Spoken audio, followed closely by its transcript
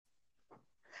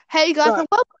Hey guys, Right. and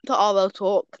welcome to RL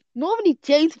Talk. Normally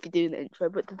James would be doing the intro,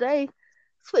 but today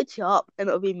switch it up and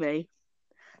it'll be me.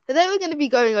 Today we're going to be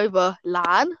going over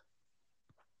LAN.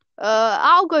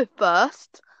 I'll go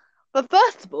first. But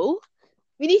first of all,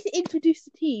 we need to introduce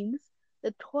the teams.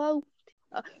 The 12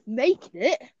 making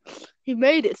it, who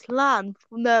made it to LAN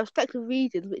from their respective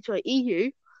regions, which are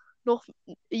EU, North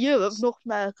Europe, North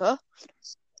America,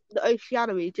 the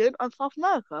Oceania region, and South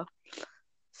America.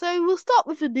 So we'll start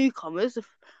with the newcomers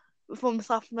from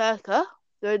South America.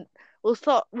 Then we'll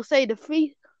start. We'll say the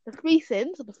three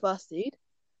sins are the first seed,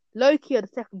 Loki are the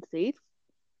second seed,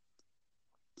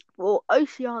 or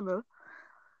Oceania.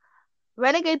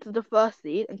 Renegades are the first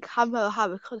seed, and Camera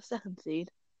Havoc are the second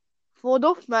seed. For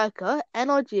North America,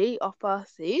 NRG are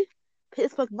first seed,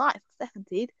 Pittsburgh Knights are second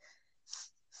seed,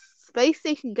 Space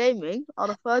Station Gaming are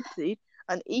the third seed,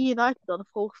 and E United are the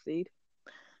fourth seed.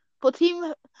 For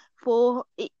team for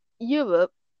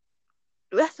Europe,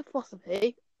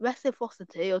 Reciprocity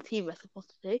or Team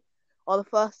Reciprocity are the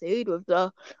first seed with the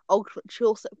Ultimate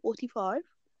Chill Set 45.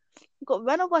 We've got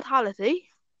Renal Vitality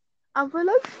and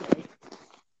Veloci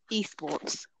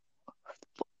Esports,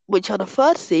 which are the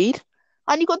third seed,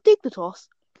 and you've got Dignitas,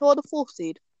 who are the fourth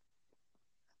seed.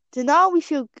 So now we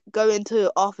should go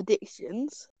into our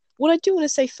predictions. What I do want to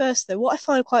say first, though, what I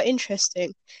find quite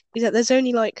interesting is that there's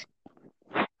only like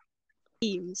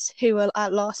teams who were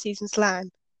at last season's LAN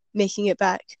making it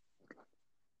back.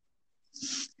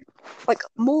 Like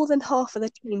more than half of the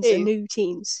teams are Who? new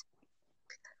teams.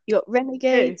 You got Who?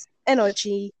 Renegades,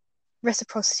 NRG,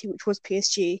 Reciprocity, which was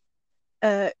PSG,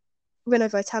 Renault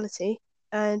Vitality,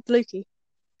 and Loki.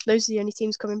 Those are the only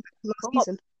teams coming back from last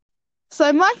season.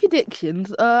 So my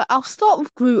predictions, I'll start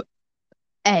with Group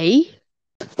A.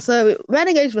 So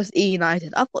Renegades vs E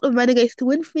United. I've got the Renegades to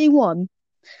win 3-1.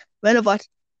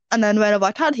 And then Renault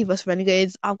Vitality vs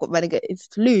Renegades. I've got Renegades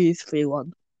to lose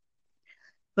 3-1.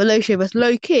 Velocio vs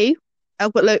Low Key.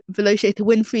 I've got Velocio to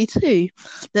win 3-2.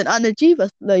 Then Energy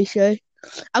vs Velocio.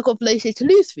 I've got Velocio to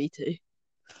lose 3-2.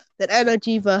 Then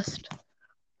Energy vs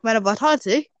Renault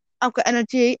Vitality. I've got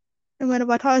Energy and Renault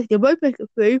Vitality to both make it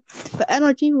through, but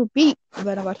Energy will beat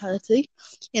Renault Vitality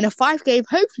in a 5-game,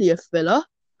 hopefully a thriller.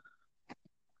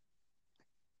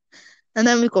 And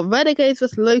then we've got Renegades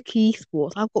vs Loki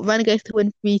Esports. I've got Renegades to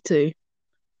win 3-2.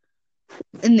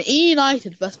 In the E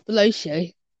United vs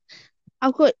Velocio,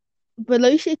 I've got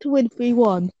Velocio to win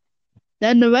 3-1.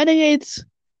 Then the Renegades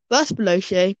vs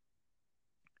Velocio,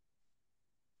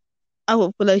 I've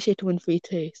got Velocio to win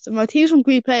 3-2. So my teams from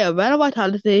Group A are Renault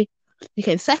Vitality, who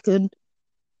came second,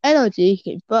 Energy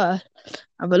came third,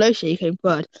 and Velocio came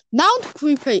third. Now to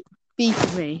Group B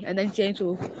for me, and then James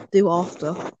will do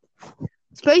after.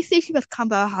 Space Station vs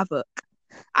Canberra Havoc.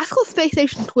 I scored Space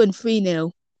Station to win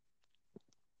 3-0.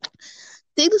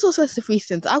 Dinosaurs vs the Three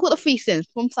Sins. I've got the Three Sins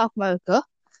from South America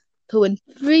to win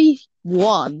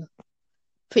 3-1.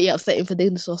 Pretty upsetting for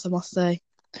Dinosaurs, I must say.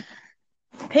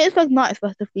 Pittsburgh Knights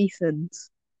vs the Three Sins.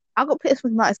 I've got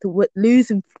Pittsburgh Knights to win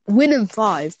in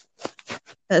 5.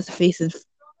 That's the Three Sins.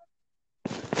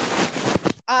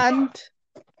 And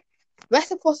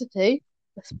Reciprocity,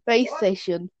 the Space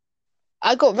Station.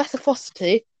 I got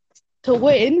Reciprocity to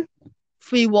win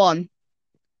 3-1.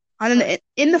 And then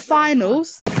in the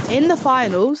finals, I've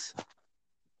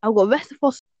got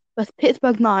Reciprocity versus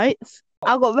Pittsburgh Knights.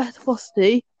 I've got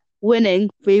Reciprocity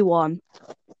winning 3-1.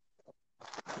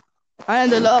 And then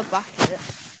the lower bracket,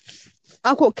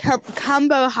 I've got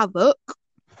Canberra Havoc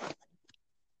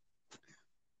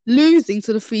losing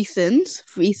to the Three Sins,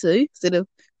 3-2. So the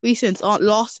Three Sins aren't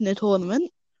last in the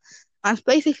tournament. And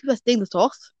Space Station vs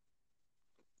Dignitas.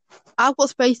 I've got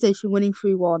Space Station winning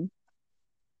 3-1.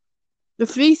 The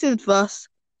Three Sins versus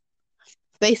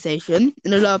Space Station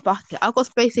in the lower bracket. I've got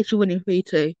Space Station winning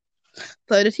 3-2.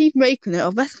 So the team making it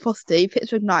are Reciprocity,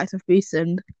 Pittsburgh Knights, and Three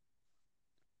Sins.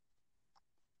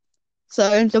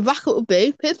 So the bracket will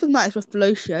be Pittsburgh Knights with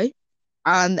Velocio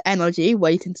and Energy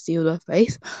waiting to seal their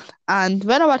face, and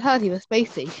Renault Vitality with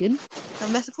Space Station,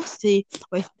 and Reciprocity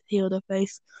waiting to seal their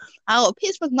face. I got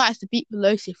Pittsburgh Knights to beat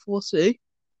Velocio 4-2,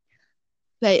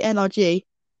 play NRG.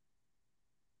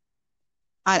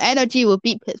 And Energy will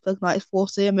beat Pittsburgh Knights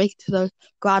 4-2 and make it to the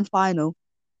grand final.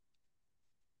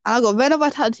 And I got Renault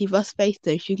Vitality vs Space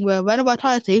Station, where Renault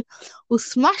Vitality will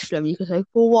smash them, you could say,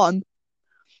 4-1.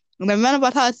 And then Renault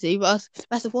Vitality vs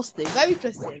Reciprocity, very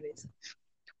close series.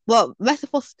 Well,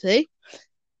 Reciprocity,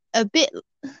 a bit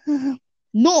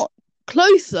not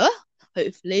closer,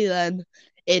 hopefully, than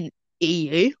in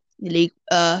EU, League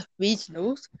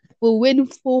regionals, will win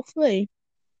 4-3.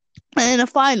 And in the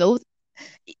finals,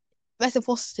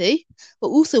 Reciprocity will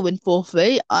also win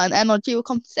 4-3, and NRG will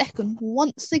come second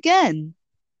once again.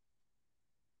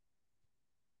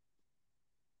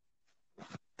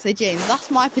 So James,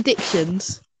 that's my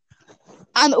predictions.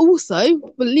 And also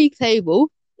for league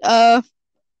table,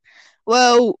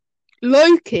 well,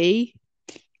 Loki,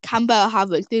 Canberra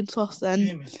Havoc, Dintos,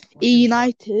 and E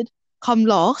United come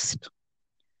last.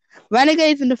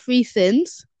 Renegades and the Three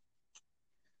Sins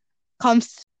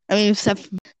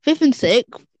seventh, fifth and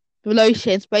sixth, below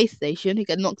Shane Space Station, who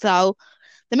get knocked out.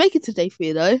 They make it to day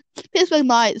 3 though. Pittsburgh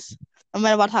Knights and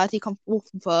Red Vitality come fourth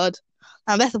and third,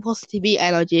 and Reciprocity beat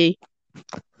Energy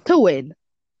to win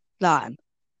LAN,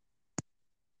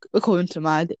 according to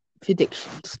my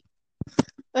predictions.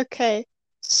 Okay,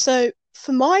 so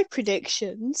for my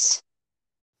predictions,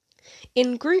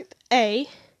 in Group A,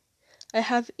 I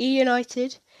have E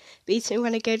United beating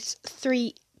Renegades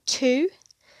 3-2,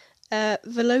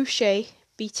 Veloce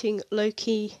beating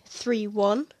Loki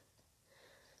 3-1.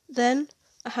 Then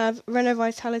I have Renault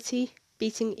Vitality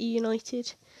beating E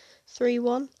United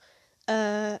 3-1.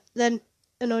 Then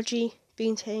NRG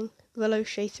beating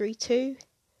Veloce 3-2.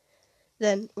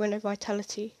 Then Renault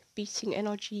Vitality beating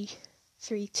NRG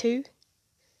 3-2.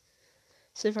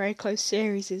 It's a very close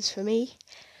series for me.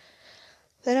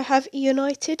 Then I have E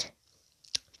United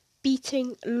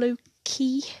beating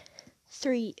Loki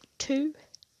 3-2.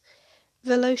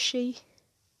 Veloce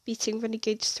beating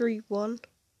Renegades 3-1.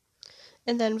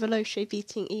 And then Veloce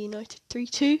beating E United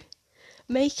 3-2.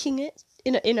 Making it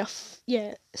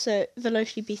so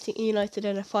Veloce beating E United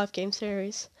in a 5-game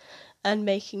series and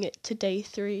making it to day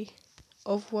 3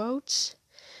 of Worlds,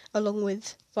 along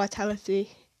with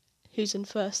Vitality, who's in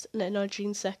first, and NRG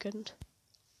in second.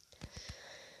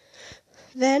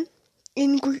 Then,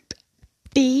 in Group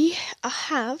B, I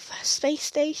have Space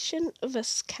Station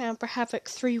vs Canberra Havoc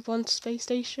 3-1 Space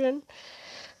Station.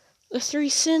 The Three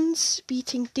Sins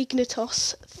beating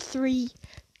Dignitas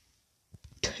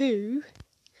 3-2.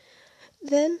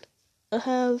 Then I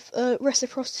have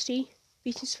Reciprocity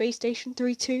beating Space Station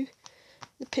 3-2.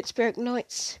 The Pittsburgh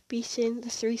Knights beating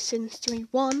the Three Sins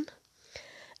 3-1.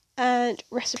 And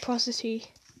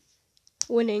Reciprocity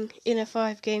winning in a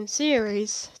 5-game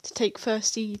series to take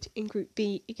first seed in Group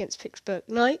B against Pittsburgh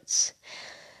Knights.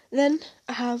 Then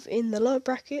I have in the lower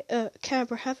bracket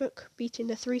Canberra Havoc beating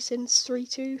the Three Sins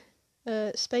 3-2.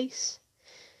 Space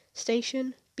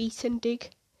Station beating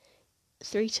Dig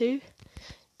 3-2.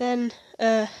 Then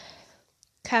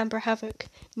Canberra Havoc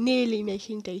nearly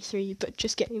making day 3 but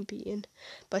just getting beaten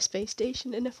by Space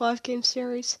Station in a 5-game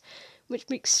series, which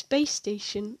makes Space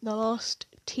Station the last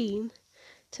team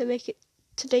to make it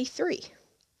to day 3.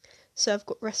 So I've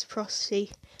got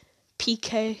Reciprocity,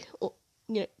 PK, or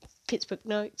Pittsburgh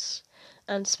Knights,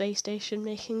 and Space Station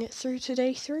making it through to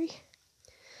day 3.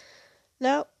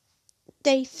 Now,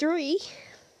 day 3,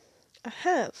 I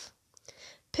have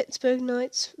Pittsburgh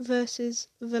Knights versus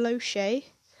Veloce.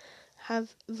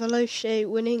 Have Veloce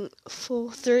winning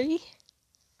 4-3.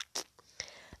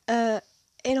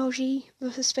 NRG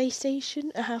versus Space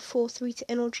Station. I have 4-3 to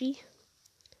NRG.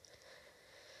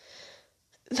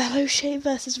 Veloce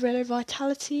versus Renault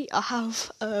Vitality. I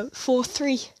have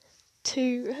 4-3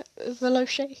 to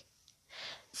Veloce.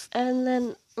 And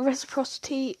then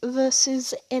Reciprocity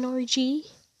versus NRG.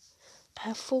 I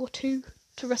have 4-2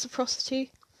 to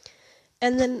Reciprocity.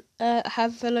 And then I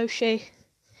have Veloce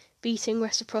beating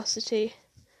Reciprocity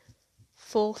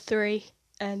 4-3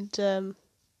 and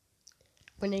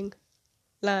winning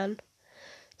LAN.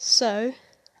 So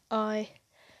I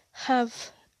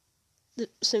have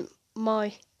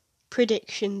my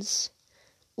predictions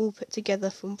all put together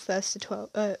from 1st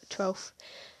to 12th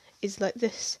is like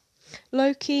this: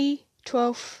 Loki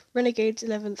 12th, Renegades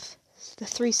 11th, the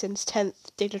Three Sins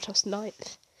 10th, Dignitas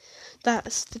 9th.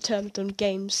 That's determined on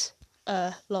games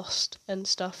lost and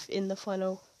stuff in the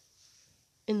final,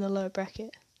 in the lower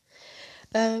bracket.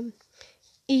 E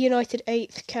United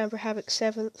 8th, Canberra Havoc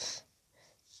 7th,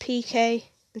 PK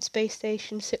and Space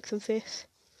Station 6th and 5th,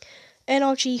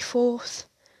 NRG 4th,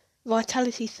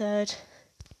 Vitality 3rd,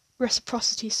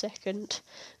 Reciprocity 2nd,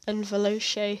 and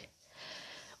Veloce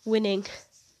winning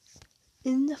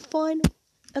in the final,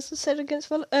 as I said, against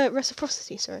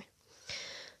Reciprocity, sorry.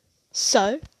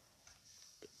 So,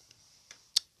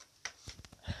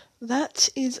 that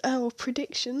is our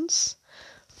predictions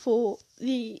for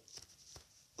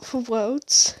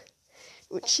Worlds,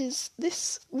 which is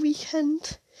this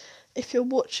weekend. If you're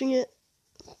watching it,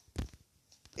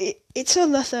 it's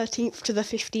on the 13th to the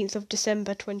 15th of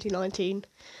December 2019.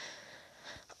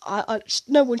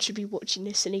 No one should be watching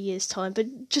this in a year's time,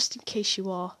 but just in case you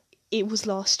are, it was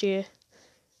last year.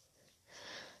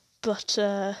 But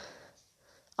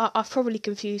I've probably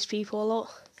confused people a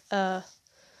lot.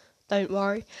 Don't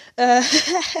worry.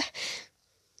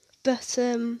 But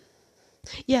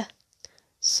yeah.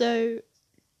 So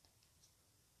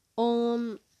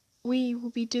we will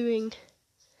be doing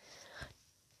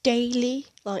daily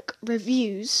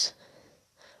reviews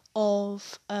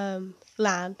of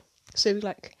LAN. So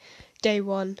day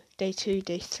 1, day 2,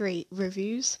 day 3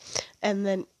 reviews, and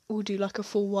then we'll do a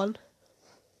full one,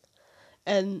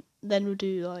 and then we'll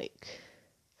do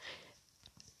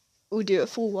a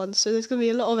full one. So there's gonna be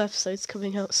a lot of episodes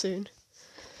coming out soon.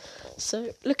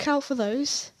 So look out for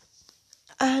those.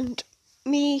 And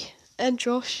me and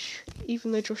Josh,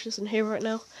 even though Josh isn't here right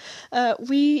now,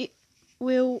 we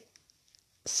will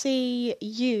see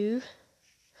you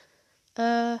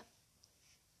on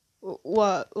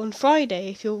Friday.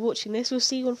 If you're watching this, we'll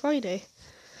see you on Friday.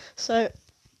 So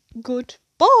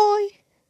goodbye.